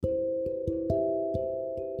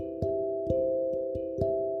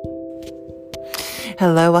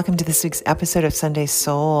Hello, welcome to this week's episode of Sunday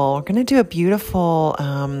Soul. We're going to do a beautiful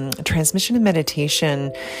transmission and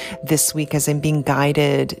meditation this week as I'm being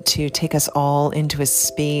guided to take us all into a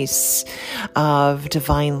space of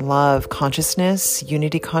divine love, consciousness,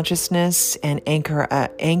 unity consciousness, and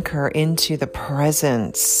anchor into the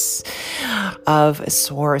presence of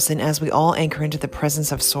Source. And as we all anchor into the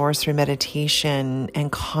presence of Source through meditation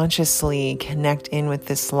and consciously connect in with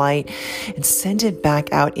this light and send it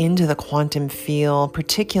back out into the quantum field,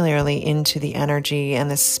 particularly into the energy and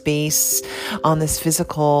the space on this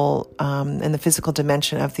physical and the physical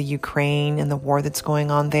dimension of the Ukraine and the war that's going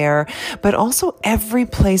on there, but also every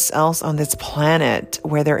place else on this planet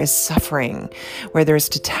where there is suffering, where there is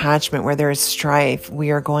detachment, where there is strife.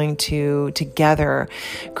 We are going to together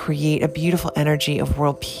create a beautiful energy of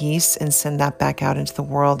world peace and send that back out into the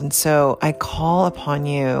world. And so I call upon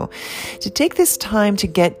you to take this time to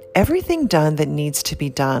get everything done that needs to be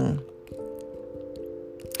done.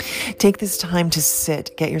 Take this time to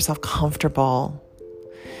sit, get yourself comfortable,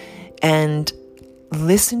 and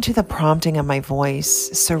listen to the prompting of my voice.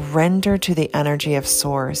 Surrender to the energy of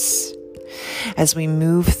Source as we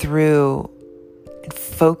move through and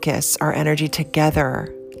focus our energy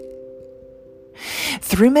together.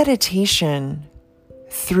 Through meditation,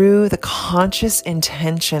 through the conscious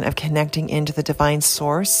intention of connecting into the divine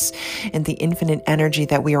source and the infinite energy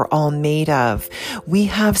that we are all made of, we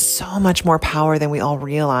have so much more power than we all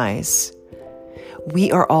realize.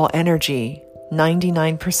 We are all energy,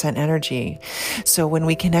 99% energy. So when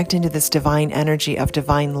we connect into this divine energy of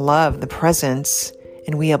divine love, the presence,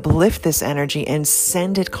 and we uplift this energy and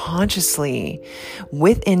send it consciously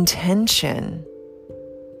with intention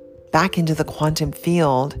back into the quantum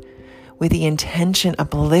field, with the intention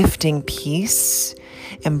of uplifting peace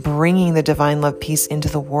and bringing the divine love peace into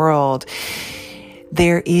the world,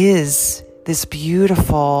 there is this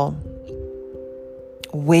beautiful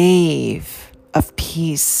wave of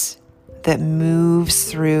peace that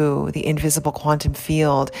moves through the invisible quantum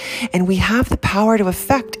field. And we have the power to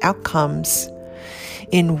affect outcomes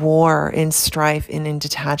in war, in strife, and in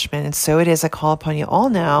detachment. And so it is, I call upon you all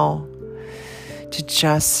now to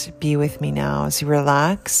just be with me now as you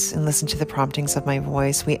relax and listen to the promptings of my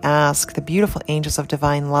voice. We ask the beautiful angels of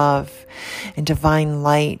divine love and divine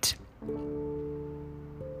light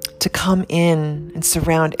to come in and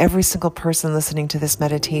surround every single person listening to this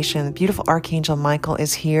meditation. The beautiful Archangel Michael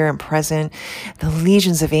is here and present. The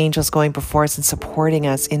legions of angels going before us and supporting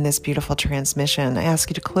us in this beautiful transmission. I ask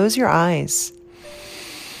you to close your eyes.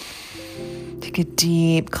 Take a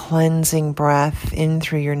deep cleansing breath in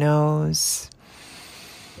through your nose.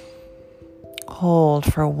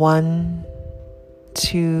 Hold for 1,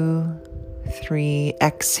 2, 3.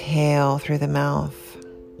 Exhale through the mouth.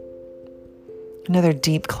 Another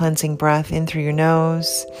deep cleansing breath in through your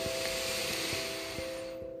nose.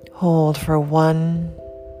 Hold for 1,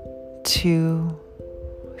 2,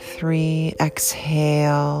 3.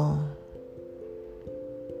 Exhale.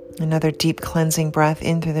 Another deep cleansing breath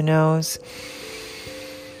in through the nose.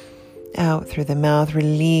 Out through the mouth.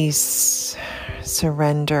 Release.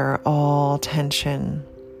 Surrender all tension.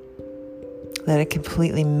 Let it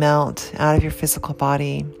completely melt out of your physical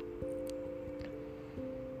body,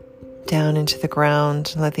 down into the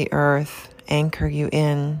ground. Let the earth anchor you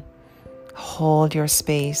in. Hold your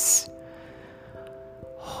space.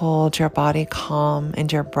 Hold your body calm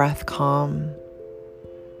and your breath calm.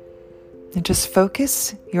 And just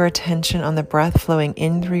focus your attention on the breath flowing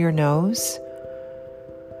in through your nose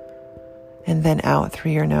and then out through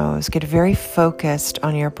your nose. Get very focused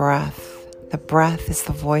on your breath. The breath is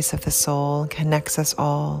the voice of the soul, connects us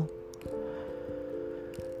all.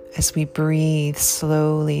 As we breathe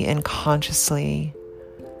slowly and consciously,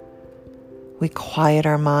 we quiet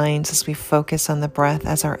our minds as we focus on the breath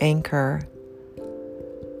as our anchor.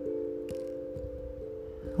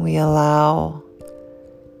 We allow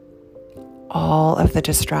all of the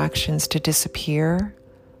distractions to disappear,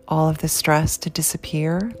 all of the stress to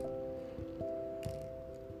disappear,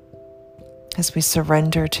 as we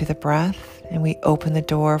surrender to the breath and we open the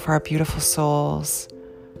door for our beautiful souls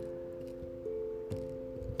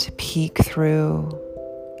to peek through,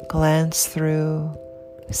 glance through,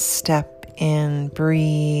 step in,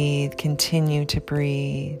 breathe, continue to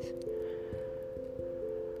breathe.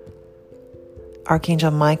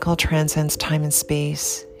 Archangel Michael transcends time and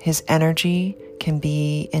space. His energy can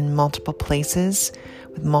be in multiple places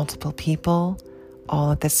with multiple people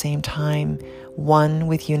all at the same time, one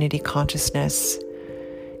with unity consciousness.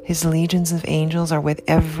 His legions of angels are with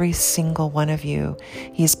every single one of you.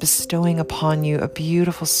 He is bestowing upon you a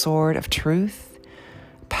beautiful sword of truth,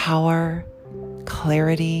 power,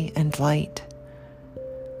 clarity, and light.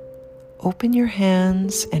 Open your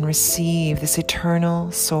hands and receive this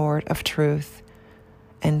eternal sword of truth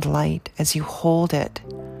and light as you hold it.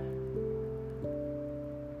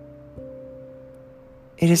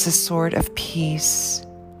 It is a sword of peace,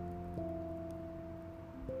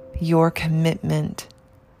 your commitment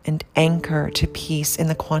and anchor to peace in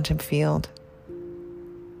the quantum field.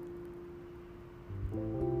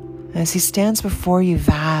 As he stands before you,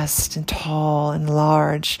 vast and tall and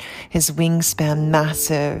large, his wingspan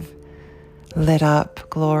massive, lit up,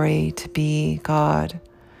 glory to be God.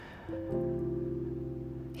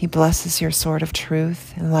 He blesses your sword of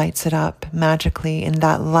truth and lights it up magically, and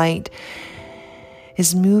that light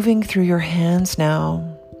is moving through your hands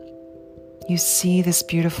now. You see this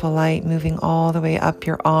beautiful light moving all the way up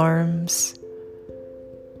your arms,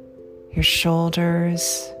 your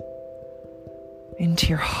shoulders, into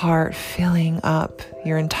your heart, filling up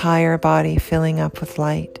your entire body, filling up with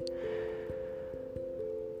light.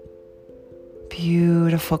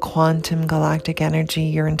 Beautiful quantum galactic energy,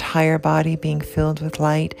 your entire body being filled with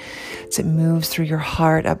light as it moves through your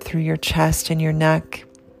heart, up through your chest and your neck,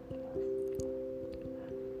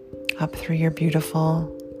 up through your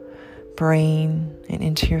beautiful brain and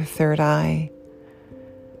into your third eye.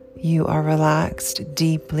 You are relaxed,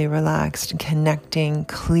 deeply relaxed, and connecting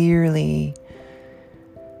clearly,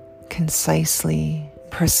 concisely,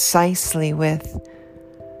 precisely with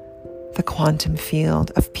the quantum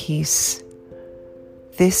field of peace.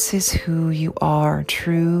 This is who you are,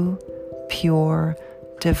 true, pure,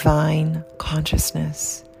 divine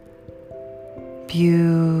consciousness.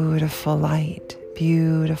 Beautiful light,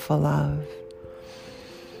 beautiful love.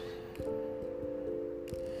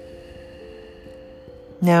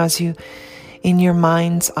 Now, as you, in your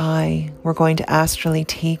mind's eye, we're going to astrally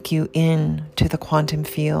take you in to the quantum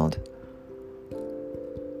field.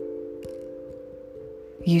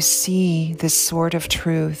 You see this sword of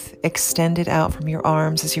truth extended out from your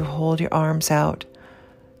arms as you hold your arms out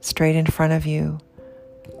straight in front of you.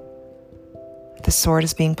 The sword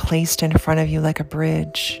is being placed in front of you like a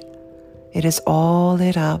bridge. It is all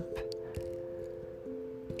lit up.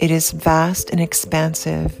 It is vast and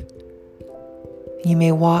expansive. You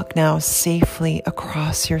may walk now safely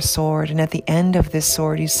across your sword, and at the end of this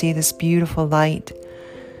sword, you see this beautiful light,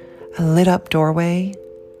 a lit up doorway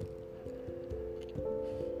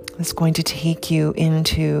that's going to take you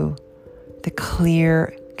into the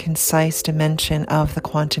clear, concise dimension of the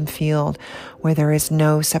quantum field where there is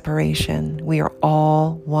no separation. We are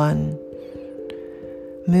all one.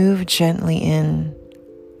 Move gently in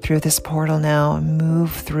through this portal now and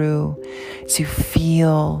move through as you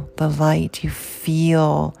feel the light, you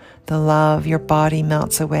feel the love, your body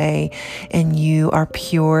melts away and you are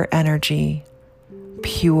pure energy,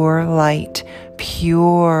 pure light,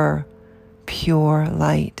 pure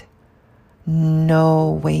light.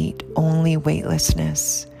 No weight, only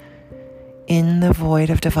weightlessness in the void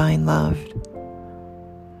of divine love.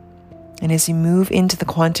 And as you move into the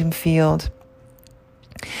quantum field,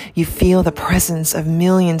 you feel the presence of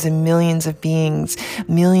millions and millions of beings,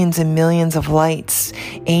 millions and millions of lights,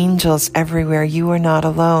 angels everywhere. You are not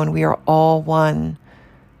alone. We are all one.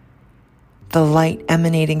 The light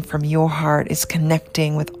emanating from your heart is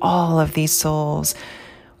connecting with all of these souls.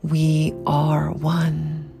 We are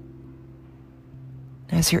one.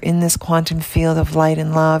 As you're in this quantum field of light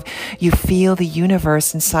and love, you feel the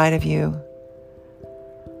universe inside of you.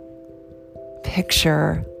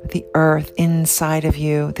 Picture the earth inside of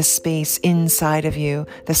you, the space inside of you,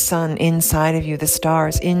 the sun inside of you, the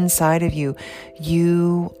stars inside of you.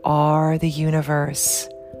 You are the universe,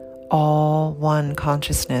 all one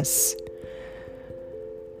consciousness.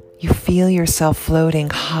 You feel yourself floating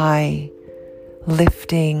high,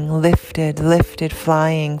 lifted,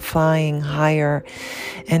 flying higher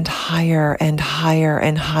and higher and higher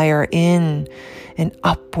and higher in and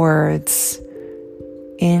upwards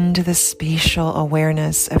into the spatial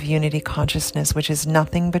awareness of unity consciousness, which is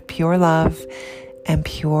nothing but pure love and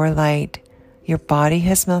pure light. Your body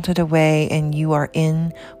has melted away and you are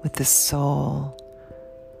in with the soul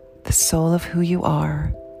of who you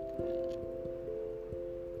are.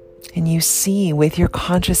 And you see with your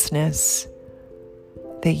consciousness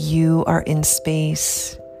that you are in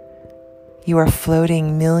space. You are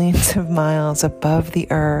floating millions of miles above the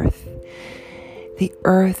earth. The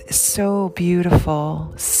earth is so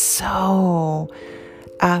beautiful, so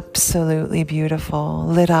absolutely beautiful,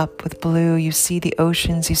 lit up with blue. You see the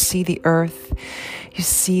oceans, you see the earth, you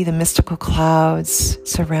see the mystical clouds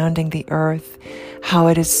surrounding the earth, how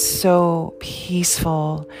it is so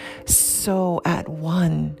peaceful, so at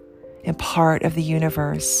one and part of the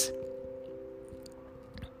universe.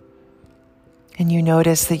 And you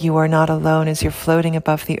notice that you are not alone as you're floating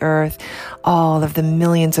above the earth, all of the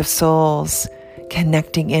millions of souls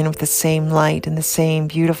connecting in with the same light and the same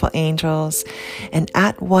beautiful angels. And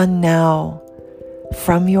at one now,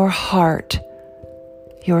 from your heart,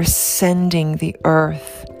 you're sending the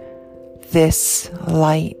earth this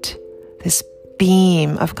light, this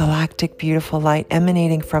beam of galactic beautiful light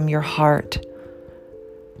emanating from your heart,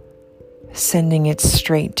 sending it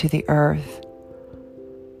straight to the earth.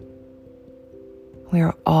 We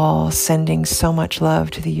are all sending so much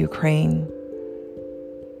love to the Ukraine.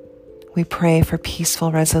 We pray for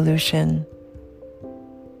peaceful resolution,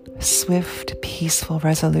 swift, peaceful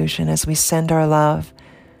resolution as we send our love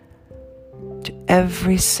to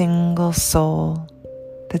every single soul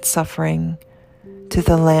that's suffering, to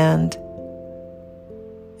the land,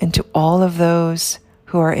 and to all of those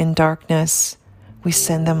who are in darkness. We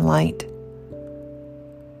send them light,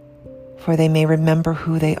 for they may remember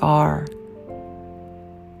who they are.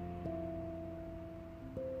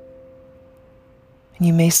 And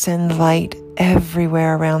you may send light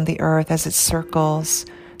everywhere around the earth as it circles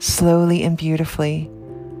slowly and beautifully.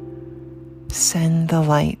 Send the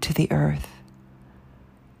light to the earth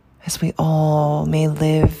as we all may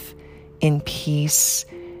live in peace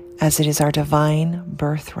as it is our divine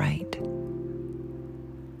birthright.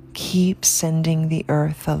 Keep sending the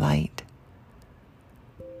earth the light.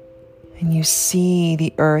 And you see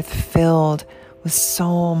the earth filled with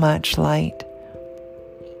so much light,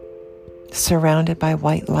 surrounded by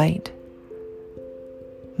white light,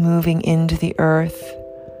 moving into the earth,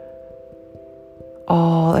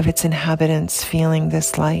 all of its inhabitants feeling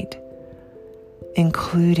this light,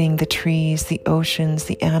 including the trees, the oceans,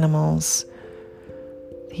 the animals,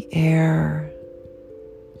 the air,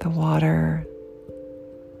 the water,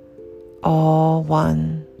 all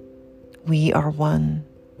one. We are one.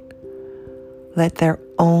 Let there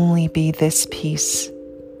only be this peace.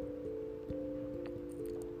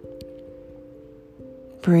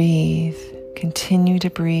 Breathe. Continue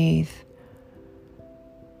to breathe.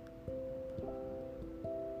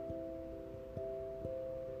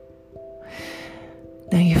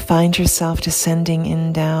 Now you find yourself descending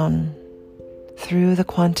in down through the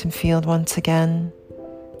quantum field once again.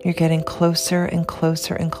 You're getting closer and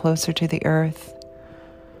closer and closer to the earth.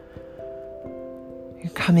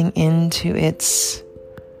 You're coming into its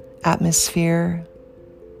atmosphere.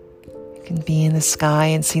 You can be in the sky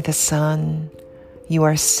and see the sun. You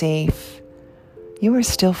are safe. You are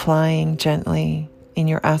still flying gently in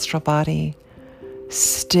your astral body,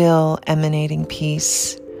 still emanating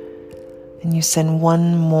peace. And you send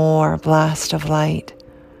one more blast of light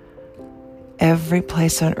every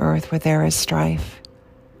place on earth where there is strife.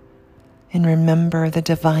 And remember, the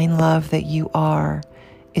divine love that you are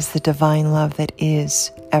is the divine love that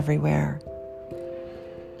is everywhere.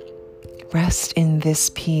 Rest in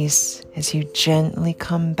this peace as you gently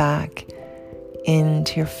come back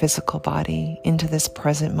into your physical body, into this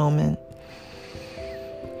present moment.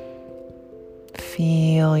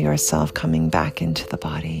 Feel yourself coming back into the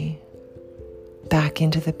body, back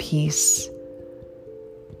into the peace,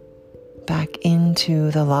 back into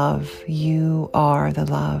the love. You are the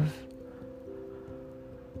love.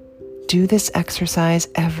 Do this exercise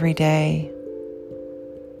every day.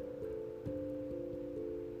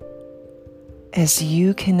 As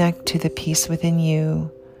you connect to the peace within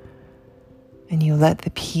you, and you let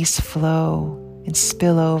the peace flow and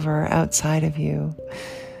spill over outside of you,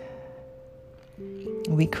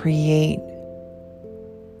 we create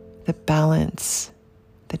the balance,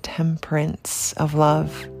 the temperance of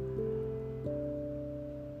love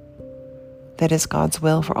that is God's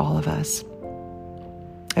will for all of us.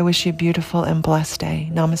 I wish you a beautiful and blessed day.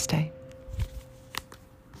 Namaste.